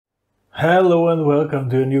Hello and welcome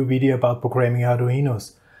to a new video about programming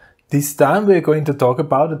Arduinos. This time we're going to talk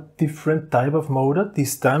about a different type of motor.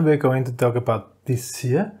 This time we're going to talk about this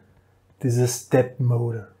here. This is a step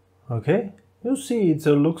motor. Okay? You see it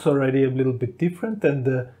looks already a little bit different than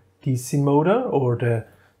the DC motor or the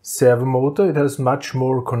servo motor. It has much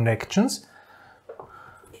more connections.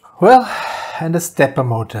 Well, and a stepper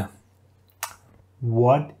motor.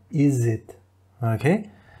 What is it?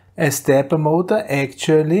 Okay? A stepper motor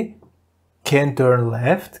actually can turn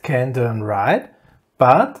left, can turn right,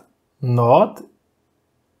 but not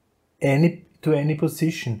to any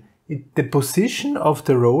position. The position of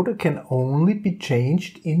the rotor can only be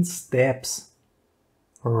changed in steps.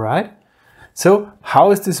 Alright? So how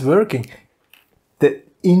is this working? The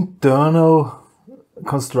internal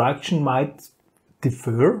construction might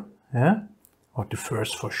differ, yeah? Or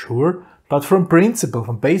differs for sure, but from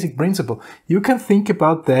basic principle, you can think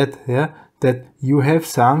about that, yeah? That you have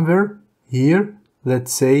somewhere here,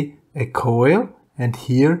 let's say, a coil, and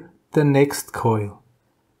here the next coil.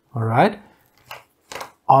 Alright?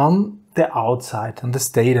 On the outside, on the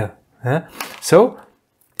stator. Yeah? So,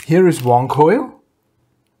 here is one coil.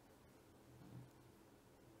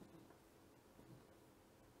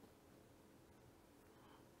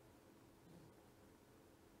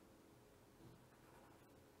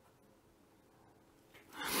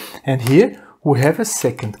 And here we have a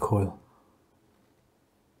second coil.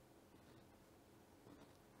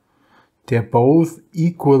 They're both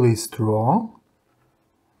equally strong.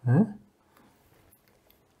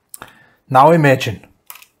 Now imagine,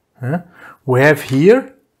 we have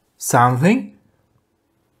here something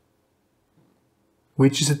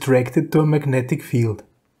which is attracted to a magnetic field.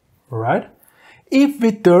 Alright? If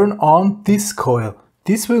we turn on this coil,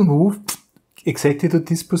 this will move exactly to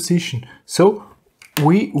this position. So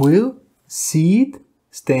we will see it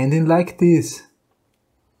standing like this.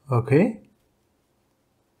 Okay?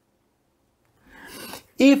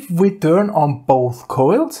 If we turn on both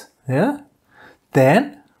coils, yeah,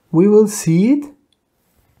 then we will see it.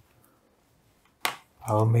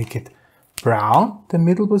 I'll make it brown, the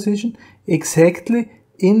middle position, exactly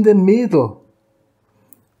in the middle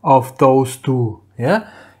of those two.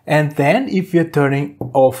 Yeah? And then if we are turning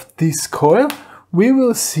off this coil, we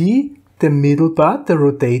will see the middle part, the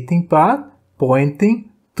rotating part,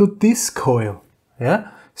 pointing to this coil.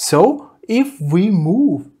 Yeah? So if we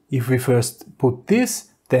first put this,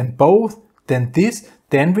 then both, then this,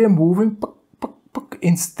 then we are moving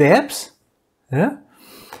in steps. Yeah?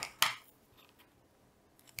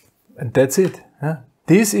 And that's it. Yeah?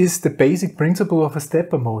 This is the basic principle of a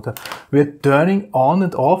stepper motor. We're turning on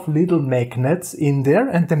and off little magnets in there,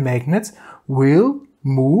 and the magnets will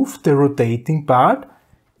move the rotating part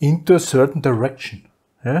into a certain direction.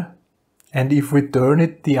 Yeah? And if we turn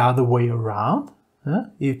it the other way around,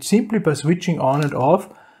 it's simply by switching on and off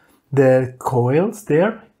the coils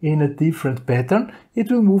there in a different pattern, it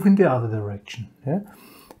will move in the other direction. Yeah?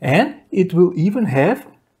 And it will even have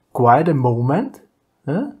quite a moment,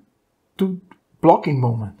 blocking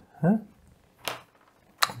moment.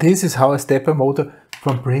 This is how a stepper motor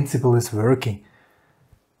from principle is working.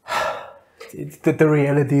 The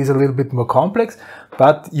reality is a little bit more complex,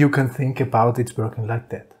 but you can think about it's working like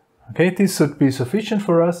that. Okay, this should be sufficient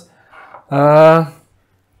for us.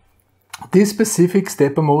 This specific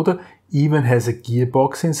stepper motor even has a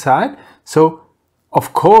gearbox inside. So,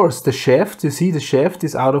 of course, the shaft, you see the shaft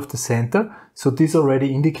is out of the center. So this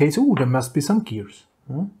already indicates, oh, there must be some gears.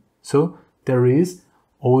 So there is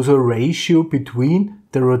also a ratio between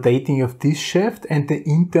the rotating of this shaft and the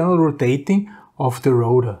internal rotating of the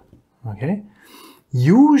rotor. Okay?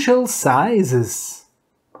 Usual sizes.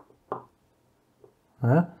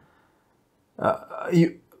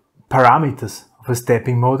 Parameters of a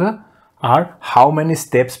stepping motor are how many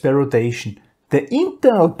steps per rotation. The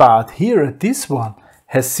internal part here, this one,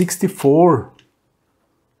 has 64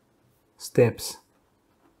 steps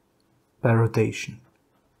per rotation.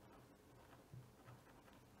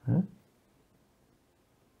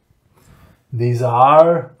 These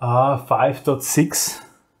are 5.6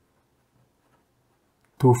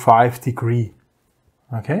 to 5 degree.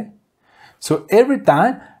 Okay? So every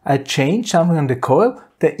time I change something on the coil,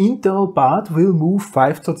 the internal part will move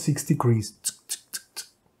 5.6 degrees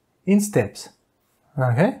in steps.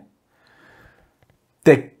 Okay?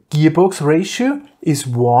 The gearbox ratio is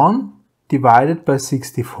 1 divided by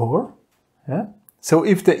 64. Yeah? So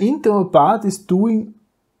if the internal part is doing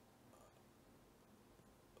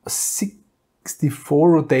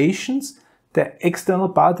 64 rotations, the external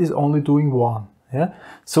part is only doing 1. Yeah?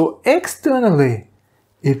 So externally,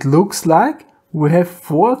 it looks like we have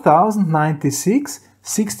 4096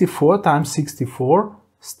 64 times 64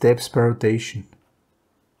 steps per rotation.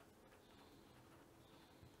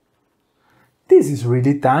 This is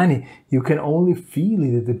really tiny. You can only feel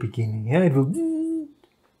it at the beginning. Yeah, it will.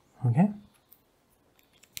 Okay.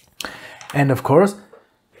 And of course,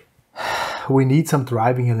 we need some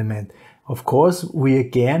driving element. Of course, we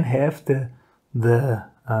again have the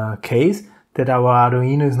case that our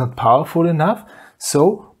Arduino is not powerful enough.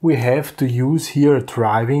 So we have to use here a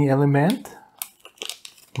driving element,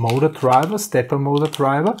 motor driver, stepper motor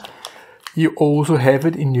driver. You also have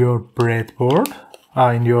it in your breadboard,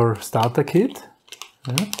 in your starter kit.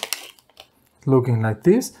 Yeah. Looking like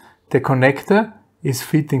this. The connector is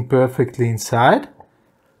fitting perfectly inside.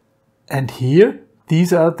 And here,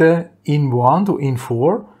 these are the in1 to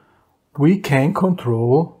in4 we can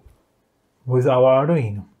control with our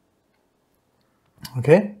Arduino.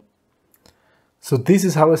 Okay? So this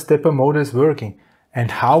is how a stepper motor is working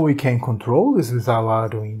and how we can control this with our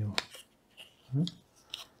Arduino.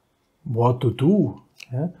 What to do,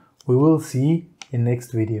 yeah? We will see in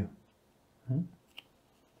next video.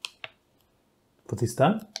 For this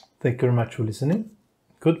time, thank you very much for listening.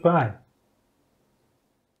 Goodbye.